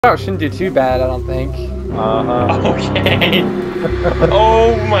Oh, shouldn't do too bad, I don't think. Okay.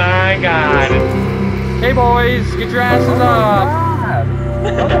 Oh my god. Hey boys, get your asses up!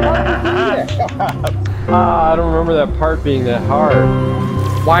 I don't remember that part being that hard.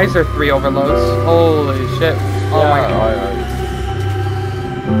 Why is there 3 overloads? Holy shit. Oh my god.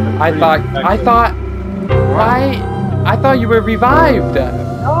 I thought you were revived.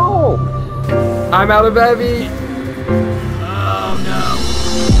 No! I'm out of heavy. Oh no.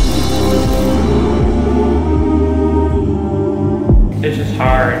 This is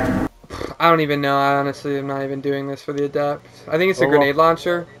hard. I don't even know. I honestly am not even doing this for the adept. I think it's a grenade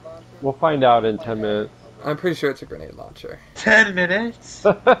launcher. We'll find out in 10 minutes. I'm pretty sure it's a grenade launcher. 10 minutes?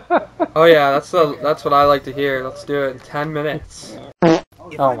 Oh yeah, that's what I like to hear. Let's do it in 10 minutes.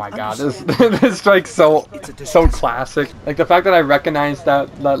 Oh my god, this strike's so classic. Like the fact that I recognize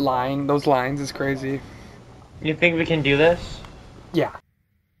that line, those lines is crazy. You think we can do this? Yeah.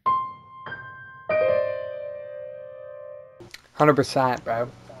 100%, bro.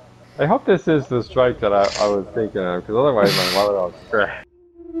 I hope this is the strike that I was thinking of, because otherwise my loadout's trash.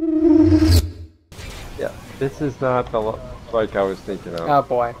 Yeah, this is not the strike I was thinking of. Oh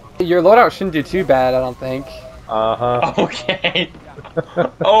boy. Your loadout shouldn't do too bad, I don't think. Okay.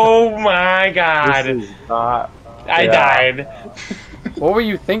 Oh my god. This is not... I died. What were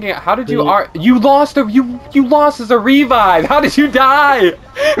you thinking? How did you you lost as a revive. How did you die?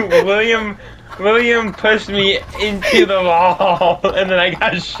 William pushed me into the wall and then I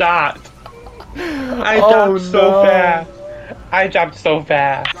got shot. I dropped so fast. I dropped so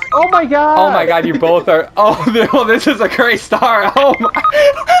fast. Oh my god! Oh my god, you both are. Oh, no, this is a great start. Oh my.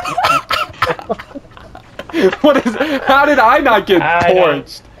 What is? How did I not get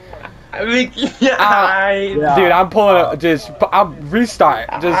torched? Dude, I'm pulling up. I'm restart.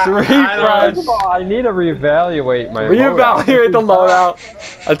 Just refresh. I need to reevaluate my Reevaluate the loadout.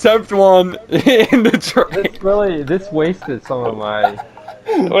 Attempt 1 in the train. This wasted some of my...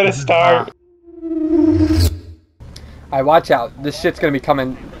 What a start. Alright, watch out. This shit's gonna be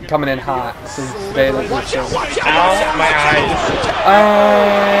coming in hot. So stay like this. Ow, my eyes.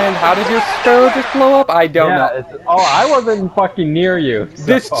 And how did your sparrow just blow up? I don't know. I wasn't fucking near you. So.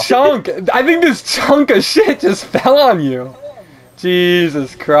 This chunk, I think this chunk of shit just fell on you.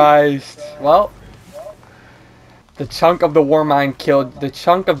 Jesus Christ. Well, the chunk of the war mine killed, the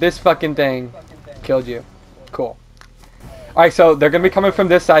chunk of this fucking thing killed you. Cool. Alright, so they're gonna be coming from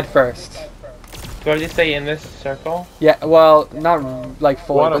this side first. Do I just stay in this circle? Yeah, well, not like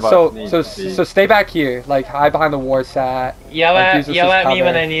fully, but so stay back here, like hide behind the war sat. Yell at me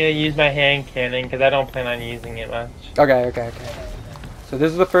when I need to use my hand cannon, because I don't plan on using it much. Okay. So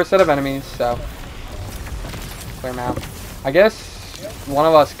this is the first set of enemies, so clear them out. I guess one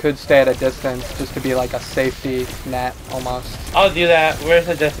of us could stay at a distance just to be like a safety net, almost. I'll do that. Where's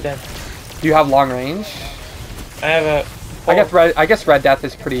the distance? Do you have long range? I have a... I guess Red Death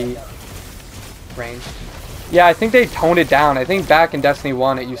is pretty... ranged. Yeah, I think they toned it down. I think back in Destiny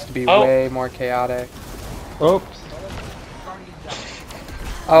 1 it used to be way more chaotic. Oops.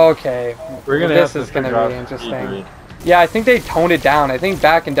 Okay. This is gonna be interesting. Yeah, I think they toned it down. I think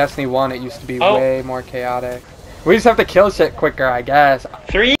back in Destiny 1 it used to be way more chaotic. We just have to kill shit quicker, I guess.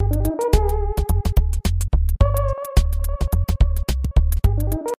 3.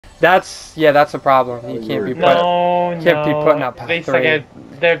 That's a problem. You can't be putting up 3.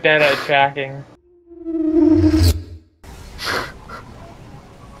 They're dead at tracking.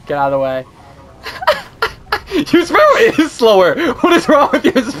 Get out of the way. Your sparrow is slower. What is wrong with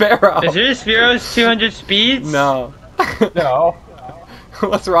your sparrow? Is your sparrow's 200 speeds? No. No.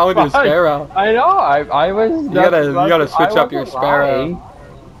 What's wrong with your sparrow? I know. I was. You gotta switch up your sparrow.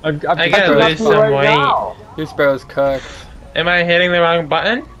 I gotta lose some weight. Your sparrow's cooked. Am I hitting the wrong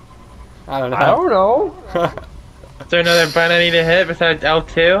button? I don't know. I don't know. Is there another button I need to hit besides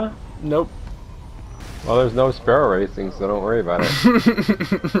L2? Nope. Well, there's no sparrow racing, so don't worry about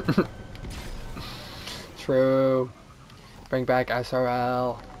it. True. Bring back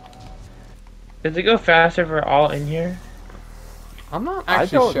SRL. Does it go faster for all in here? I'm not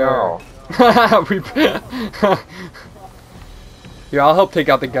actually sure. Here, I'll help take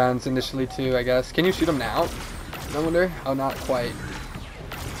out the guns initially too, I guess. Can you shoot them now? I wonder. Oh, not quite.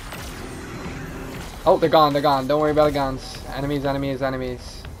 Oh, they're gone. Don't worry about the guns. Enemies.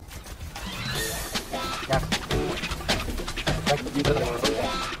 Yep.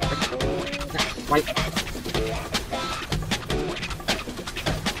 Right.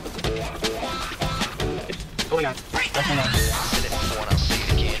 Oh my god.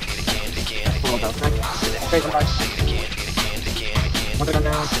 That's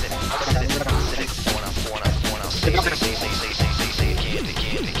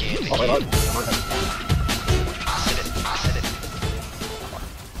Oh my god.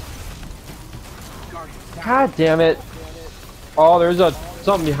 God damn it. Oh, there's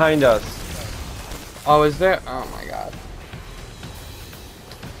something behind us. Oh, is there? Oh my god.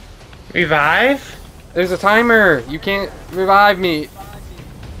 Revive? There's a timer. You can't revive me.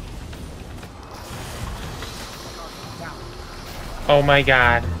 Oh my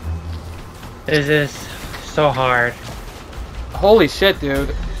god. This is so hard. Holy shit,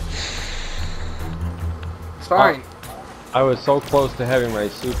 dude. It's fine. I was so close to having my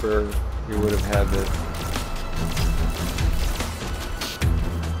super. We would have had this.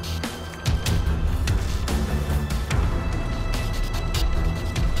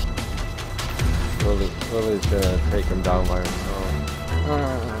 Lily's gonna take him down by himself.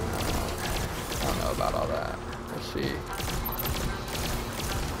 I don't know about all that. Let's see.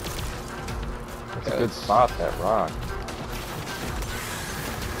 It's a good spot, that rock.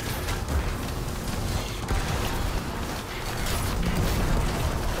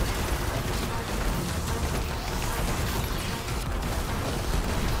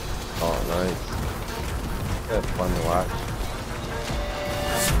 Oh, nice. That's fun to watch.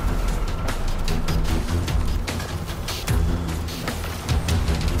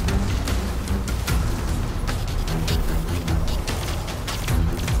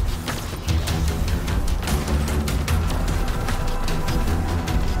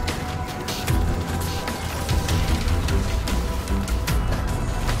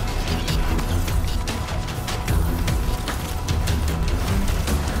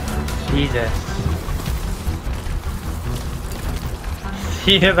 Jesus.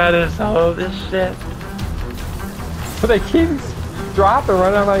 See about to solve this shit. But they keep dropping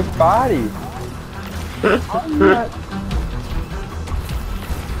right on my body. I'm not...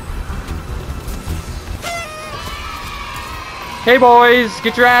 Hey boys,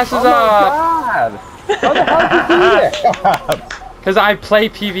 get your asses Oh my up! god! How the hell did you do that? Cause I play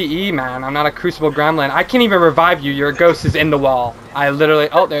PvE, man. I'm not a Crucible Gremlin. I can't even revive you. Your ghost is in the wall. I literally.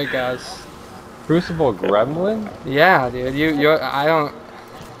 Oh, there it goes. Crucible Gremlin? Yeah, dude. I don't.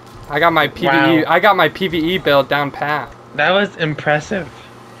 I got my PvE. Wow. I got my PvE build down pat. That was impressive.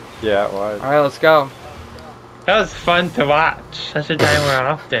 Yeah, it was. All right, let's go. That was fun to watch. I should die more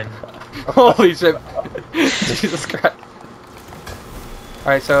often. Holy shit! Jesus Christ! All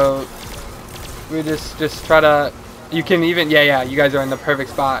right, so we just try to. You can even, yeah, you guys are in the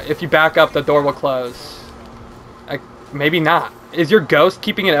perfect spot. If you back up, the door will close. Maybe not. Is your ghost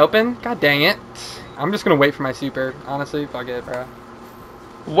keeping it open? God dang it. I'm just gonna wait for my super. Honestly, fuck it, bro.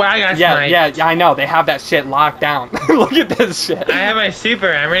 Wow, I got Yeah, sniped. I know. They have that shit locked down. Look at this shit. I have my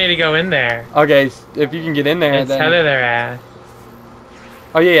super. I'm ready to go in there. Okay, if you can get in there, And then. tether their ass.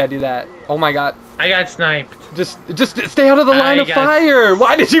 Oh yeah, do that. Oh my god. I got sniped. Just stay out of the line of fire.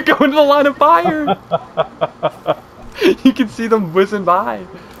 Why did you go into the line of fire? You can see them whizzing by.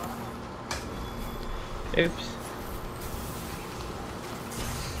 Oops.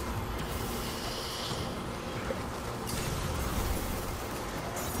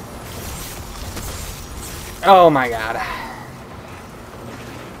 Oh my god.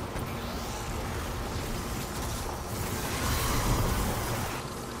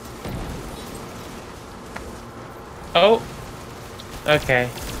 Oh. Okay.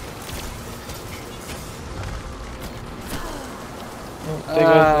 Oh, there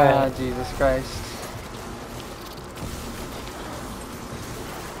goes that. Jesus Christ.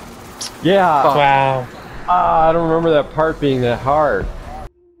 Yeah. Fuck. Wow. I don't remember that part being that hard.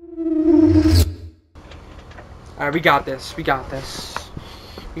 Alright, we got this. We got this.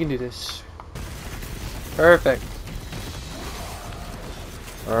 We can do this. Perfect.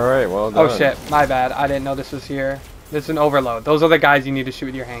 Alright, well done. Oh shit, my bad. I didn't know this was here. This is an overload. Those are the guys you need to shoot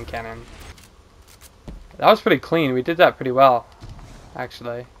with your hand cannon. That was pretty clean. We did that pretty well,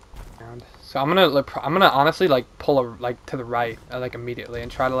 actually. So I'm gonna honestly like pull to the right like immediately and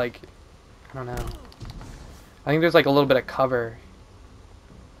try to like, I don't know. I think there's like a little bit of cover.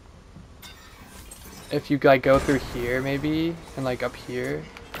 If you like go through here maybe and like up here.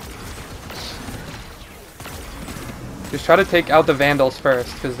 Just try to take out the vandals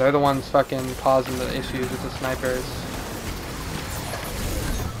first, because they're the ones fucking causing the issues with the snipers.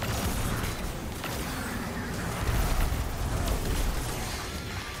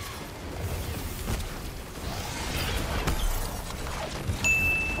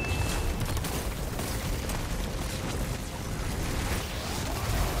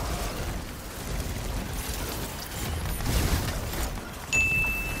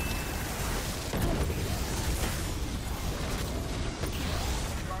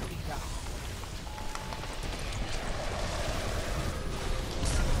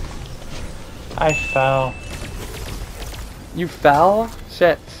 I fell. You fell?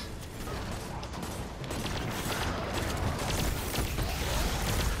 Shit.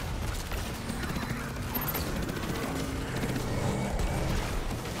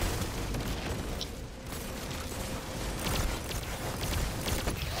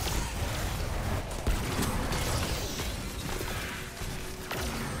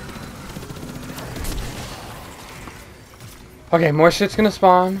 Okay, more shit's gonna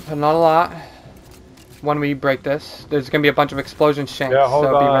spawn, but not a lot. When we break this, there's gonna be a bunch of explosion shanks, Yeah, hold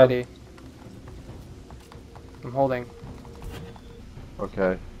so on. be ready. I'm holding.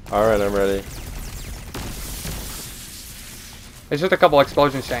 Okay. Alright, I'm ready. There's just a couple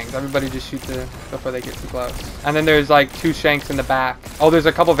explosion shanks. Everybody just shoot before they get too close. And then there's like 2 shanks in the back. Oh, there's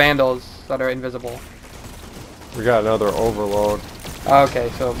a couple vandals that are invisible. We got another overload. Okay,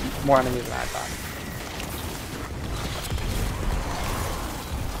 so more enemies than I thought.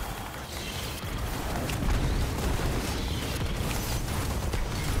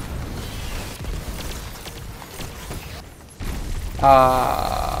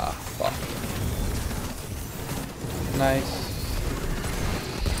 Fuck. Nice.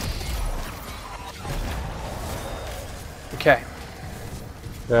 Okay.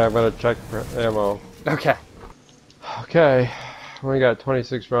 Yeah, I'm gonna check for ammo. Okay. Okay. We only got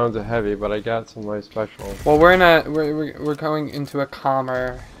 26 rounds of heavy, but I got some nice specials. Well, we're going into a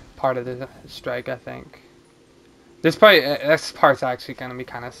calmer part of the strike, I think. This part's actually gonna be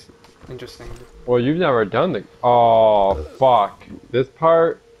kind of interesting. Well, you've never done the... Oh, fuck. This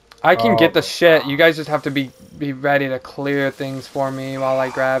part... I can get the shit. You guys just have to be ready to clear things for me while I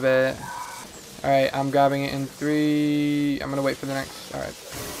grab it. Alright, I'm grabbing it in 3... I'm gonna wait for the next... Alright.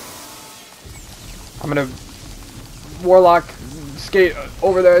 I'm gonna... Warlock skate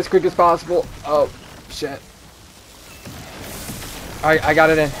over there as quick as possible. Oh, shit. Alright, I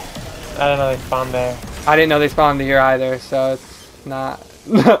got it in. I don't know they spawned there. I didn't know they spawned here either, so it's not...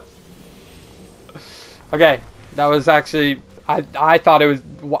 Okay, that was actually... I thought it was...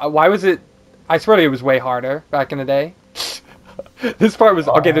 Why was it... I swear it was way harder back in the day. This part was...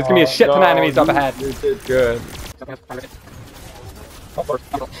 Okay, there's gonna be a shit ton of enemies up ahead. You did good.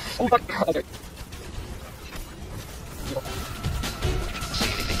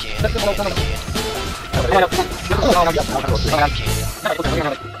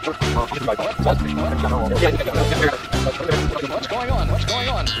 What's going on? What's going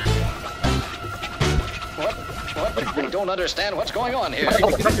on? What? I don't understand what's going on here.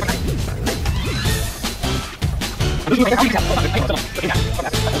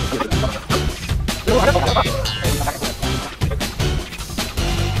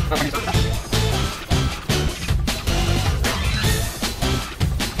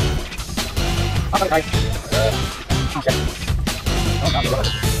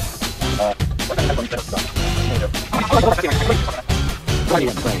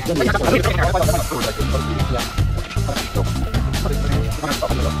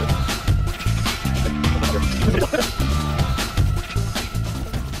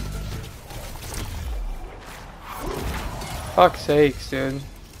 Fuck's sakes, dude.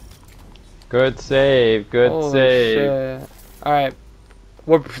 Good save. Good Holy save. shit. Alright.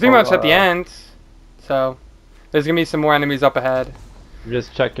 We're pretty much at the end. So, there's gonna be some more enemies up ahead. I'm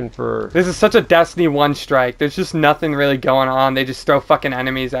just checking for... This is such a Destiny 1 strike. There's just nothing really going on. They just throw fucking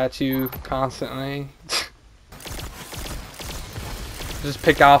enemies at you constantly. Just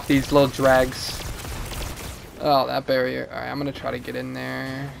pick off these little dregs. Oh, that barrier. Alright, I'm gonna try to get in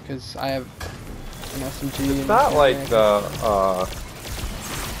there. Because I have an SMG. It's not like the...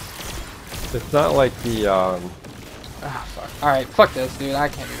 It's not like the... Ah, fuck. Alright, fuck this, dude. I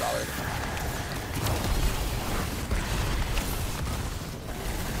can't be bothered.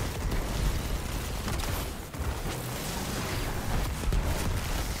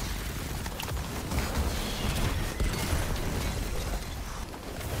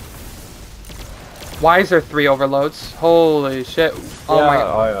 Why is there 3 overloads? Holy shit. Oh yeah, my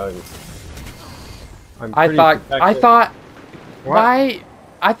god. I thought What? why?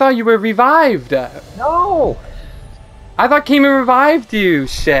 I thought you were revived. No! I thought Keeman revived you.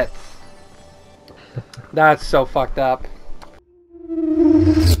 Shit. That's so fucked up.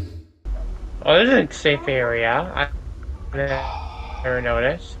 Oh, this is a safe area. I never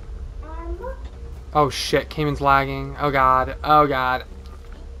noticed. Oh shit, Keeman's lagging. Oh god. Oh god.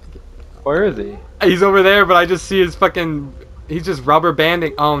 Where is he? He's over there, but I just see his fucking... He's just rubber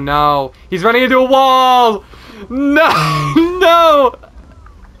banding. Oh no. He's running into a wall! No! No!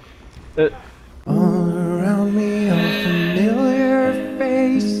 All around me are familiar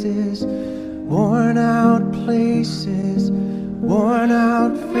faces, worn out places, worn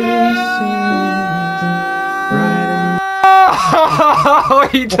out faces. Oh,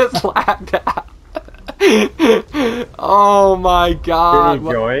 he just laughed out. Oh my god. Did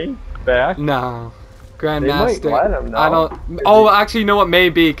he join back? No. They might Grandmaster. let him, no? I don't. Oh, actually, you know what?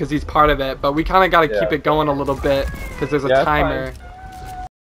 Maybe because he's part of it, but we kind of got to Yeah. keep it going a little bit because there's a Yeah, timer.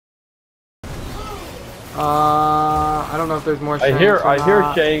 I don't know if there's more. I hear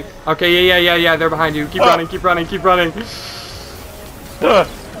Shanks. Shanks. Okay, yeah. They're behind you. Keep running.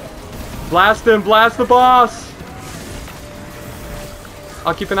 Blast him! Blast the boss!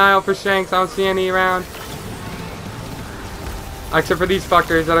 I'll keep an eye out for Shanks. I don't see any around. Except for these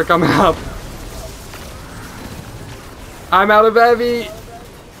fuckers that are coming up. I'm out of heavy!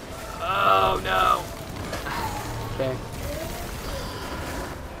 Oh no. Okay.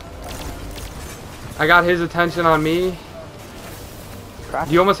 I got his attention on me.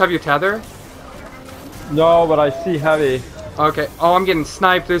 Do you almost have your tether? No, but I see heavy. Okay. Oh, I'm getting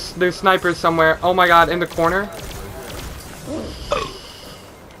sniped. There's snipers somewhere. Oh my god, in the corner.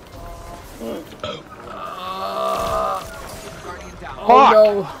 Oh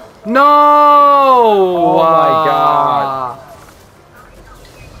no. No! Oh my god.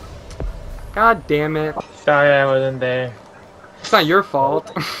 God damn it. Sorry I wasn't there. It's not your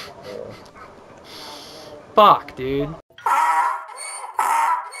fault. Fuck, dude.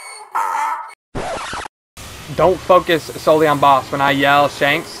 Don't focus solely on boss. When I yell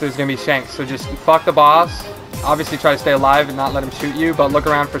Shanks, there's gonna be Shanks. So just fuck the boss. Obviously try to stay alive and not let him shoot you, but look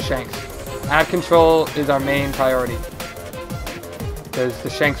around for Shanks. Ad control is our main priority. Because the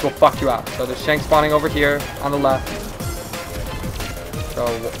Shanks will fuck you out. So there's Shanks spawning over here on the left. So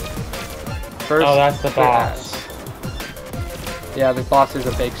first. Oh, that's the boss. Yeah, the boss is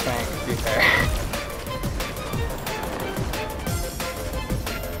a big Shank, to be fair.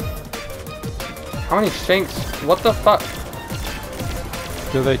 How many Shanks? What the fuck?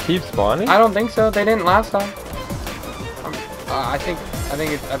 Do they keep spawning? I don't think so. They didn't last time. I think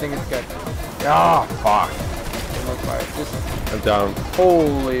it's good. Ah, fuck. It looks like just I'm down.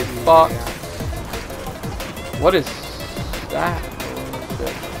 holy fuck. What is that?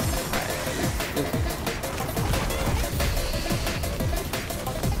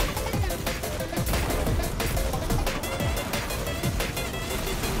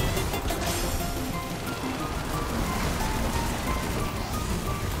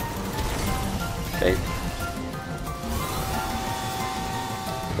 Okay.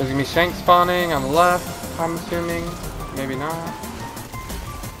 There's gonna be Shank spawning on the left, I'm assuming. Maybe not.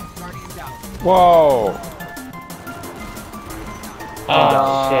 Whoa.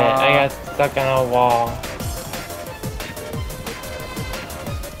 Oh shit, I got stuck on a wall.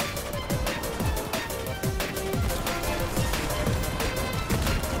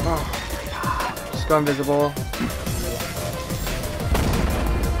 Oh, just go invisible.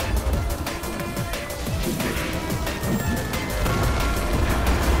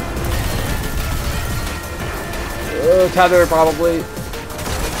 Tether, probably.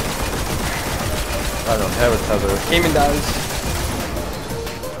 I don't have a tether. Eamon does.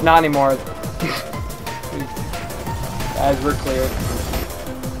 Not anymore. Guys, we're clear.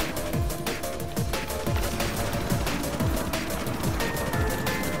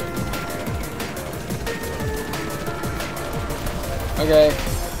 Okay.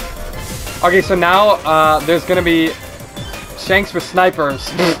 Okay, so now there's gonna be Shanks with snipers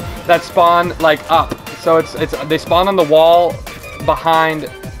that spawn like up. So they spawn on the wall behind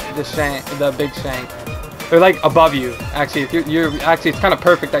the big Shank. They're like above you. Actually, if you're actually, it's kind of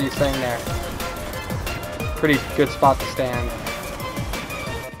perfect that you're staying there. Pretty good spot to stand.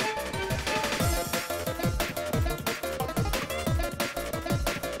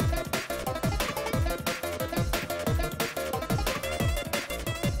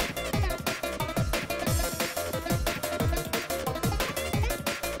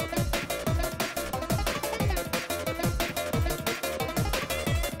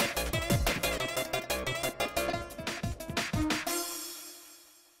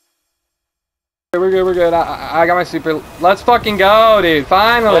 We're good. I got my super. Let's fucking go, dude.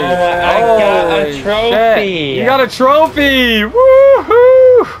 Finally. I got a Holy trophy. shit. You got a trophy.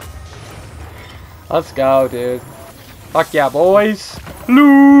 Woohoo. Let's go, dude. Fuck yeah, boys.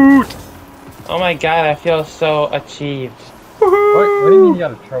 Loot. Oh my god, I feel so achieved. What do you mean you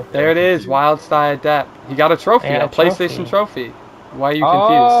got a trophy? There it is. Wild Style Adept. You got a trophy. I A got a PlayStation trophy. Why are you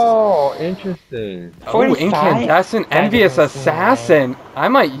confused? Oh, interesting. Oh, 45? incandescent That envious doesn't seem right. assassin. I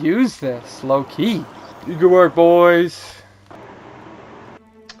might use this low key. Good work, boys.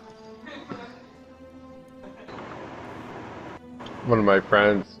 One of my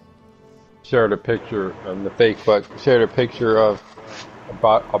friends shared a picture on the Facebook. Shared a picture of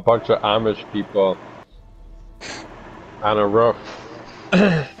about a bunch of Amish people on a roof.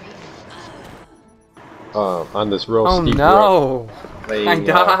 On this real Oh steep no! roof. I Playing,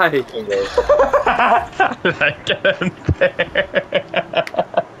 died. bingo. How did I get in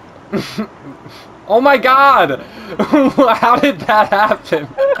there? Oh my god! How did that happen?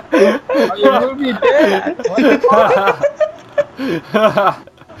 Oh, you moved me dead! What the fuck?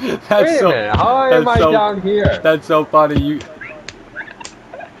 That's Wait a minute, how am I so, down here? That's so funny.